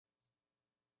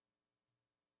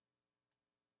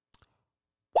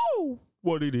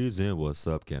what it is and what's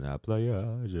up. Can I play?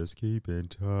 Just keep in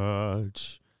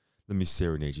touch. Let me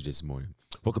serenade you this morning.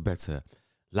 Welcome back to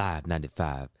Live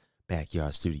 95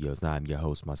 Backyard Studios. Now I'm your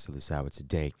host, Marcellus Howard,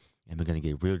 today, and we're going to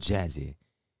get real jazzy,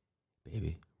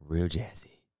 baby, real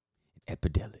jazzy, and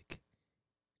epidelic.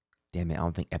 Damn it, I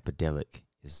don't think epidelic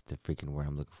is the freaking word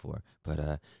I'm looking for.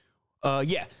 But,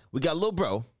 yeah, we got Lil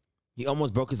Bro. He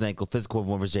almost broke his ankle, physical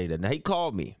 1 versus Jdub. Now, he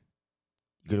called me.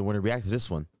 You're going to want to react to this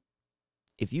one.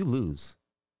 If you lose,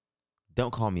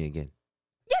 don't call me again.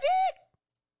 You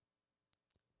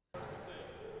dig?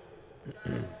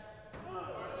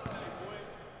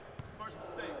 First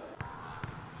mistake.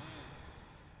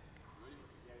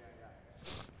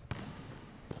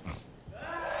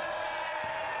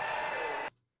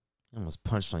 I almost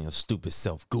punched on your stupid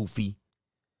self, goofy.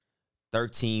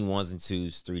 13 ones and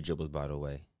twos, 3 dribbles, by the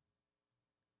way.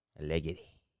 Leggedy.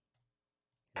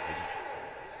 I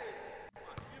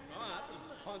should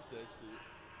just punch that shit.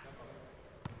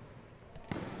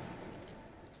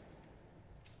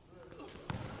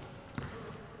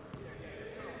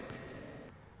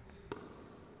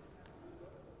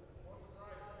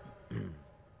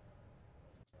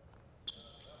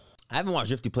 I haven't watched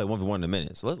Drifty play 1v1 in a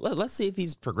minute, so let's see if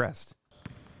he's progressed.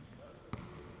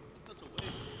 That's such a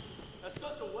waste. That's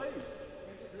such a waste.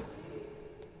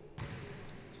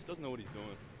 Just doesn't know what he's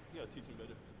doing. You gotta teach him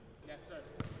better. Yes, sir.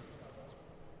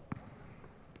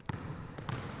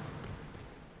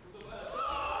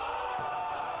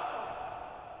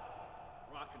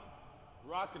 Rocking him.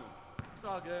 Rocking him. It's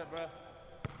all good, bro.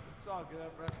 It's all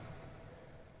good, bro.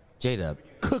 Jdub,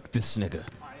 cook this nigga. All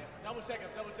right, yeah. Double check him,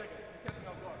 double check him. She's catching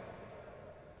off guard.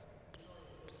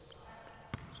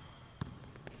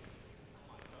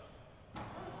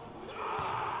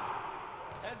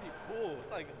 As he pulls,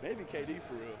 it's like baby KD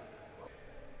for real.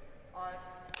 All right.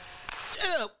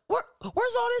 Jdub,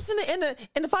 where's all this in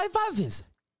the 5v5 events?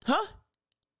 Huh?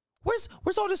 Where's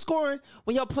all this scoring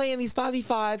when y'all playing these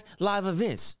 5v5 live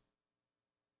events?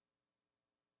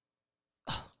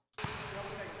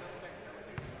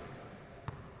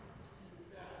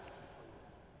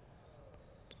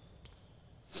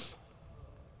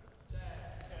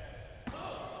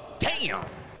 Damn!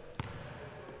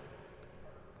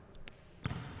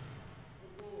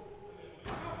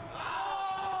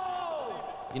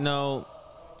 You know,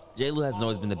 J-Lu hasn't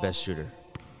always been the best shooter.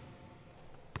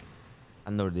 I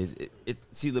know it is.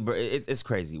 It's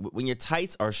crazy. When your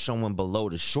tights are showing below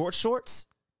the shorts,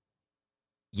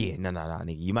 yeah, no,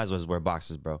 nigga. You might as well just wear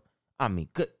boxers, bro. I mean,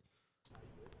 good.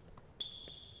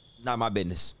 Not my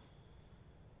business.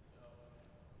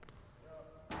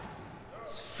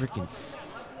 It's freaking.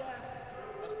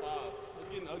 That's 5. It's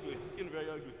getting ugly. It's getting very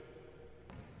ugly.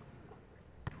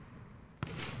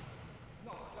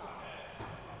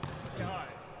 Yeah, all right.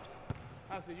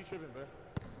 I said you tripping, bro.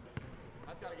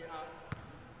 I just gotta get hot.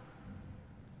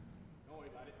 Don't worry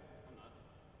about it. I'm not.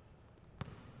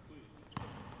 Please.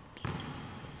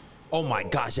 Oh my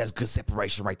gosh, that's good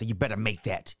separation right there. You better make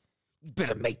that. You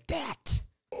better make that.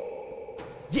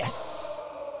 Yes.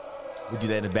 We do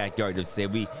that in the backyard. Just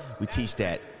said we teach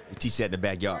that. We teach that in the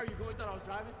backyard. Where are you going? Thought I was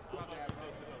driving? My bad, bro.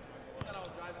 Thought I was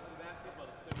driving for the basketball.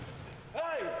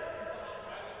 Hey!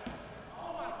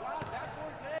 Oh my God,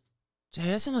 backboard, Jay. Jay,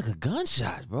 that sounded like a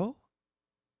gunshot, bro.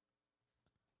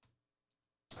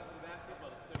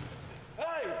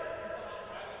 Hey!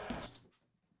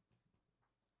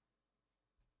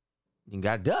 You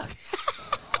got duck.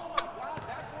 Oh my God,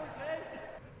 backboard, Jay.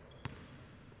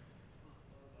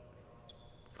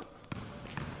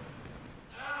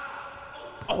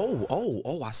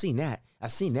 Oh, I seen that. I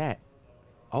seen that.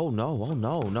 Oh no.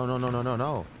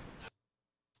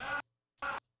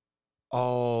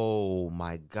 Oh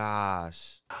my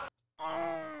gosh.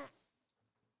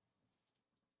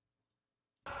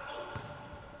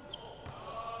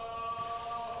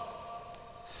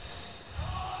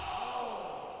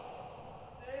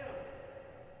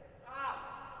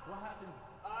 What happened?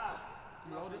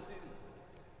 You rolled it?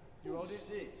 You rolled it?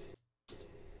 Shit.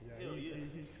 Yeah, Hell he, yeah.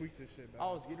 he tweaked this shit back. I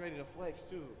was getting ready to flex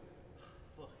too.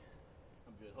 Fuck.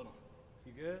 I'm good. Hold on.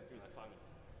 You good? Give me like 5 minutes.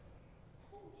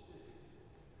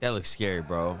 That looks scary,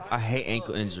 bro. I hate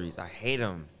ankle injuries. I hate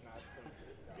them. You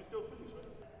can still finish, right?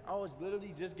 I was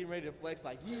literally just getting ready to flex,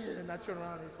 like, yeah, and I turn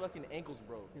around and his fucking ankles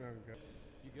broke. Yeah, okay.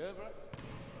 You good, bro?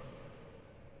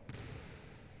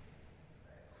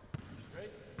 You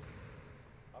straight?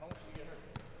 I don't want you to get hurt.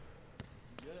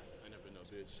 You good? I ain't never been no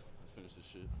bitch. Let's finish this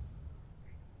shit.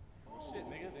 Oh shit,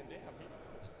 nigga, then damn.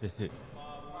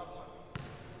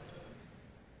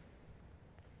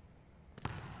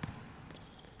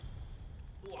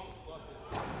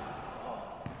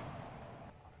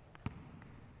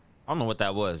 I don't know what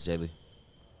that was, Jaylee.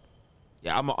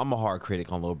 Yeah, I'm a hard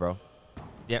critic on Lil Bro.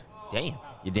 Yeah, damn.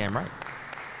 You're damn right.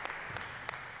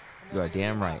 You are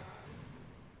damn right.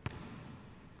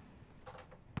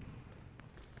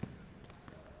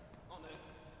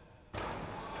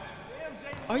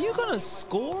 Are you gonna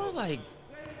score? Like,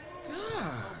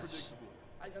 gosh.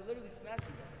 I literally snatched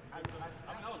you. I mean,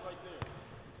 I was right there.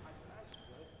 I snatched you,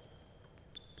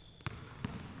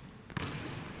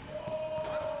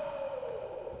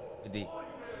 bro. Good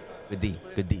D.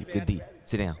 Good D. Good D.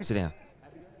 Sit down. Sit down.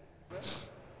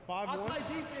 5-1. I'll play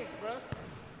defense, bro.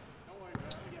 Don't worry, bro.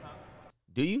 Let me get out.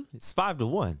 Do you? It's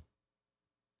 5-1.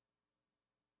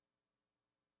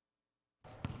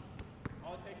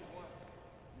 All it takes is one.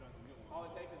 You're not gonna get one. All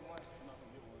it takes is one. I'm not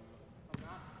gonna get one. I'm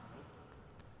not.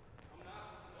 I'm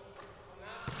not. I'm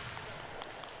not.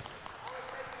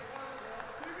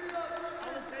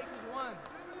 All it takes is one,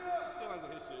 bro. Still not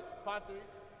gonna hit shit. 5-3.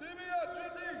 Team me up,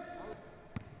 Drifty!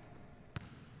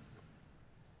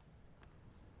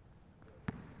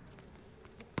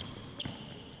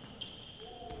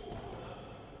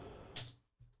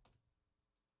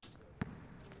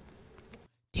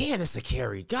 Damn, that's a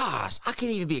carry. Gosh, I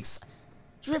can't even be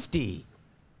Drifty.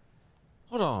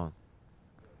 Hold on.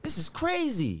 This is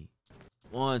crazy.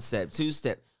 1 step, 2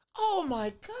 step. Oh my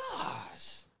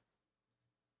gosh.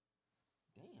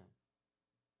 Damn.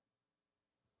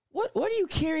 What are you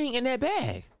carrying in that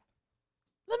bag?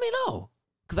 Let me know.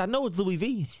 Cause I know it's Louis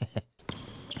V.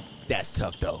 That's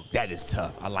tough though. That is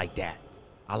tough. I like that.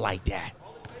 I like that.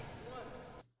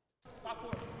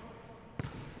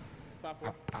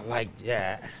 I like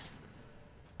that.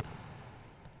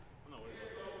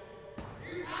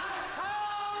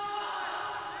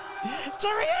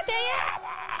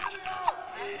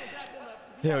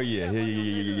 Hell yeah. Hell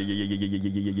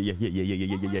yeah.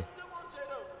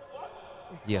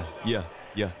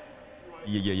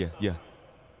 Yeah.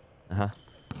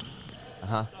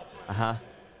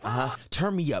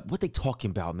 Turn me up. What they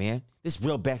talking about, man? This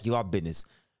real backyard business.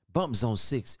 Bump zone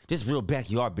 6. This real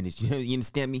backyard business. You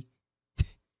understand me?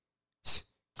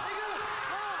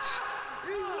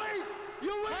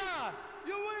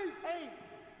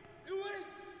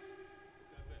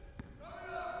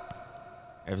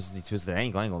 Ever since he twisted the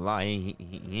ankle, I ain't gonna lie,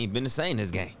 he ain't been the same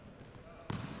this game.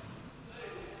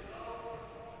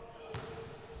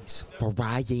 He's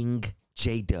frying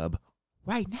Jdub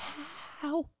right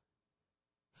now.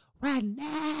 Right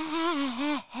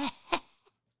now.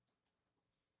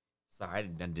 Sorry, I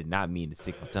did not mean to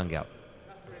stick my tongue out.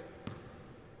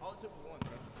 All it took was one,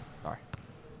 bro. Sorry.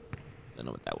 Don't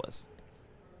know what that was.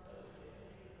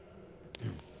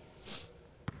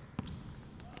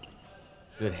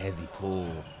 Good hezzy pull.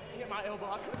 He hit my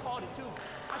elbow. I could have called it too.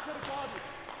 I could have called it.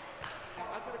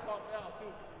 I could have called foul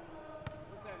too.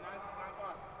 What's that?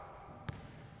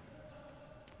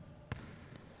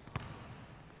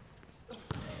 9-5.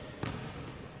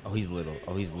 Oh, he's little.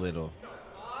 Oh, he's little.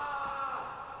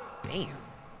 Damn.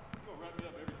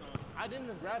 I didn't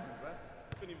even grab you, bro.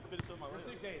 Couldn't even finish up my We're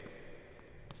race. 6'8".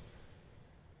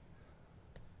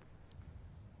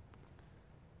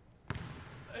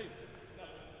 Hey.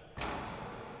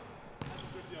 That's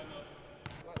 50, I know.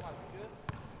 What, you good?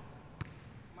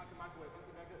 Microwave. Let's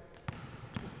get back up.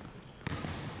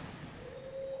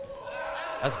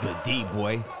 That's good D,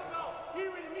 boy. No, he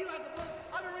reading me like a book.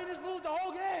 I've been reading this move the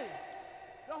whole game.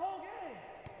 The whole game.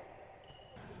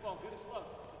 This ball good as fuck. I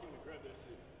can't even grab that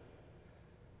shit.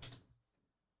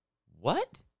 What?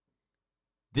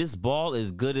 This ball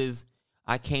is good as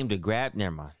I came to grab.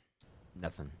 Never mind.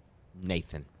 Nothing.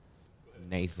 Nathan.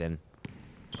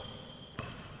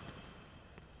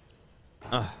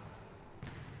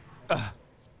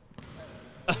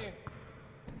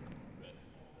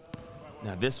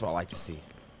 Now this is what I like to see.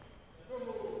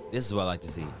 This is what I like to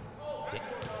see. Damn.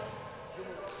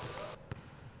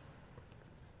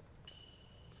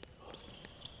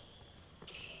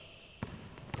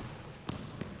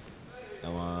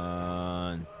 Come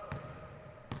on.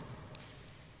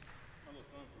 My little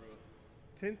son for real.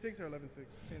 10-6 or 11-6?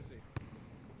 10-6.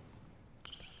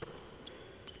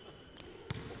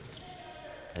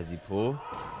 As he pull,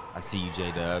 I see you,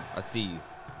 Jdub. I see you.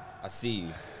 I see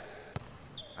you.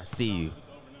 I see you.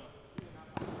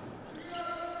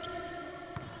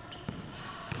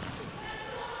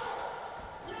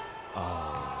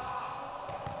 Oh.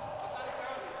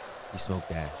 He smoked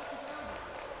that.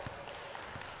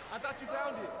 I thought you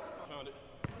found it. I found it.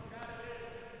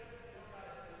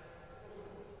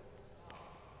 I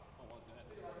want that.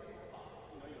 You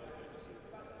know you gotta catch this shit.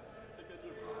 Take that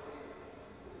dribble.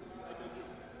 Take that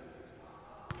dribble.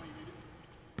 You know you need it.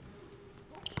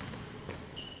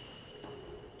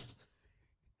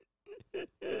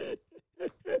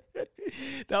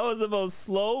 That was the most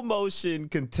slow motion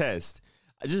contest.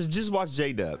 Just watch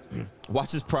Jdub.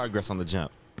 Watch his progress on the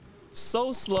jump.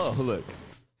 So slow. Look.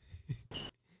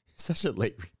 Such a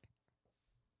late.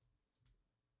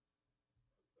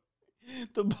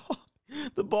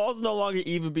 The ball's no longer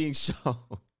even being shown.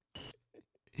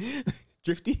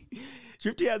 Drifty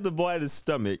has the ball at his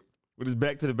stomach with his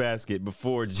back to the basket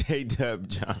before Jdub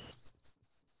jumps.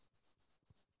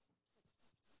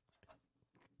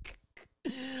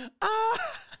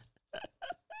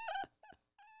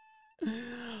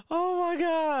 Oh my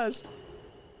gosh.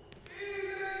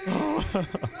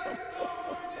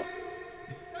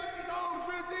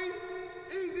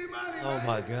 Oh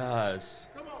my gosh.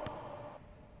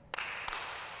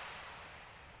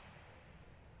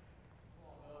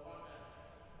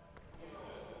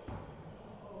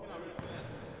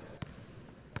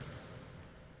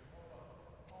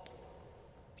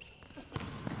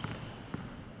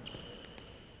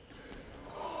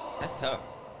 That's tough.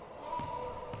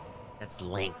 That's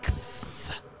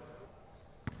length.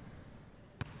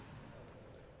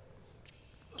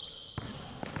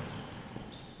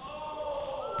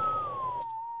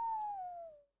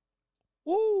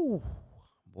 Woo!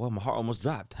 Boy, my heart almost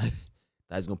dropped.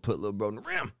 I was gonna put little bro in the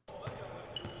rim.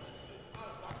 I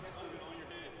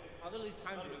literally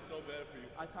timed it. So bad for you.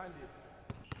 I timed it.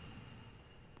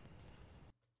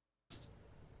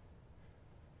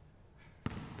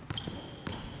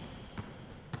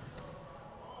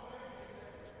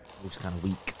 Move's kind of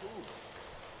weak.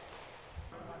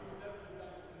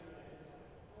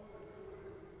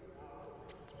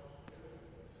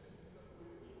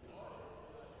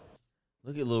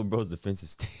 Look at little bro's defensive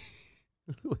state.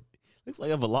 Looks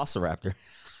like a velociraptor.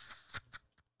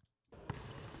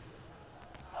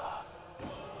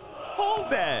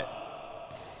 Hold that.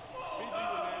 BG,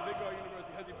 man. Big Guard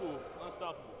University. Hezzy Pool.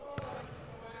 Unstoppable.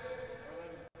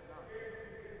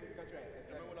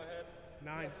 Remember what I had?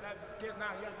 9. Here's 9.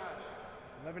 You have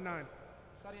 9. 11-9.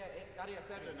 Scotty at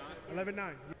 7.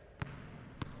 11-9.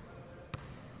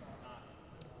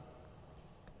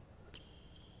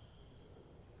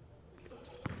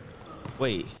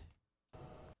 Wait.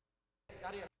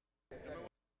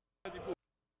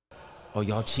 Oh,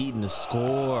 y'all cheating the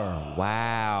score.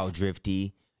 Wow,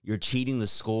 Drifty. You're cheating the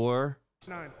score?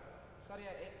 9. Scotty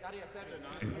at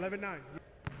 7. 11-9.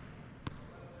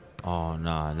 Oh,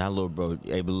 nah. Not little bro.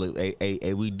 Hey, but look,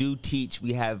 hey, we do teach.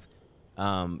 We have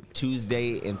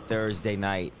Tuesday and Thursday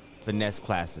night finesse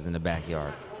classes in the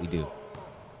backyard. We do.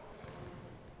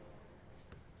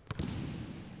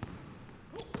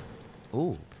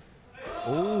 Ooh.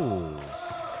 Ooh.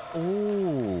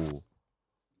 Ooh.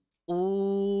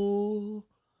 Ooh.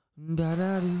 Da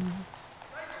da do.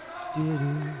 Do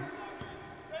do.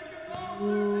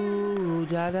 Ooh.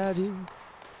 Da da do.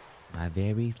 My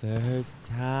very first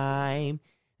time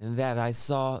that I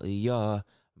saw your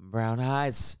brown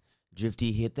eyes,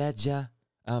 Drifty hit that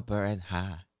jumper and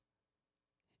high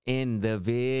in the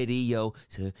video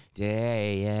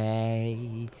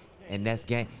today, and that's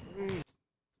gang.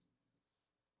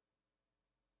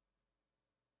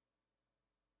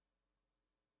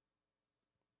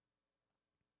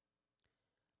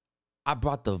 I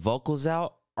brought the vocals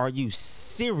out. Are you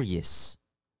serious?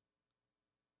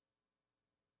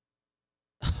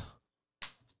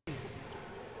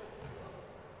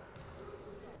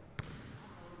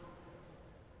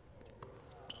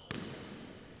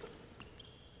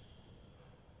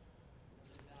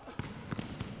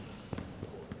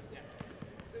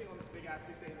 Sitting on this big ass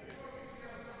 6'8" nigga.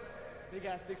 Big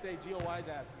ass 6'8" G.O.Y's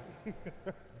ass. I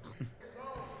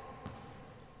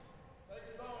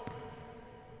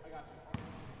got you.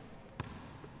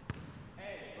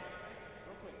 Hey,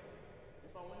 real quick.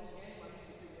 If I win this game, I need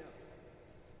you to pick me up.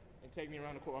 And take me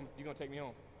around the court. You're going to take me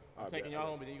home. I'm taking y'all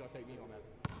home, but then you're going to take me home after.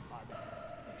 All right, bet.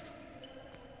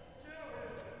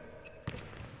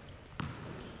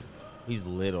 He's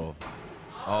little.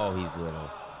 Oh, he's little.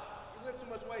 You lift too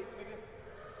much weights, nigga.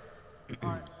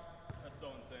 All right. That's so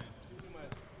insane. Too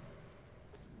much.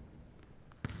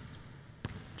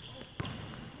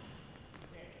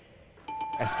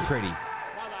 That's pretty.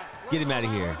 Bye-bye. Get him out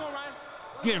of here.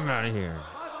 Get him out of here.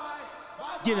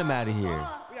 Bye-bye. Get him out of here.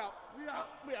 We out. We out.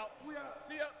 We out. We out.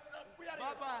 See ya. We out of here.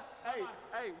 Bye-bye. Hey,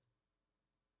 hey.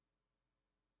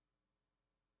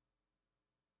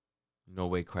 No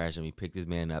way, Crash. Let me pick this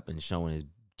man up and showing his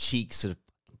cheeks to the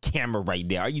camera right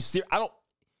there. Are you serious? I don't.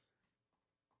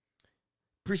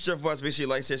 Appreciate you watching. Make sure you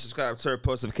like, share, subscribe, turn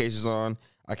post notifications on.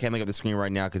 I can't make up the screen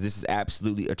right now because this is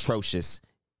absolutely atrocious.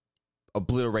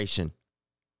 Obliteration.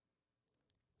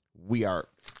 We are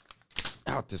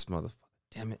out this motherfucker.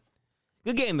 Damn it.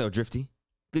 Good game, though, Drifty.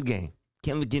 Good game.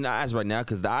 Can't look in the eyes right now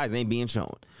because the eyes ain't being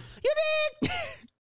shown. You dig?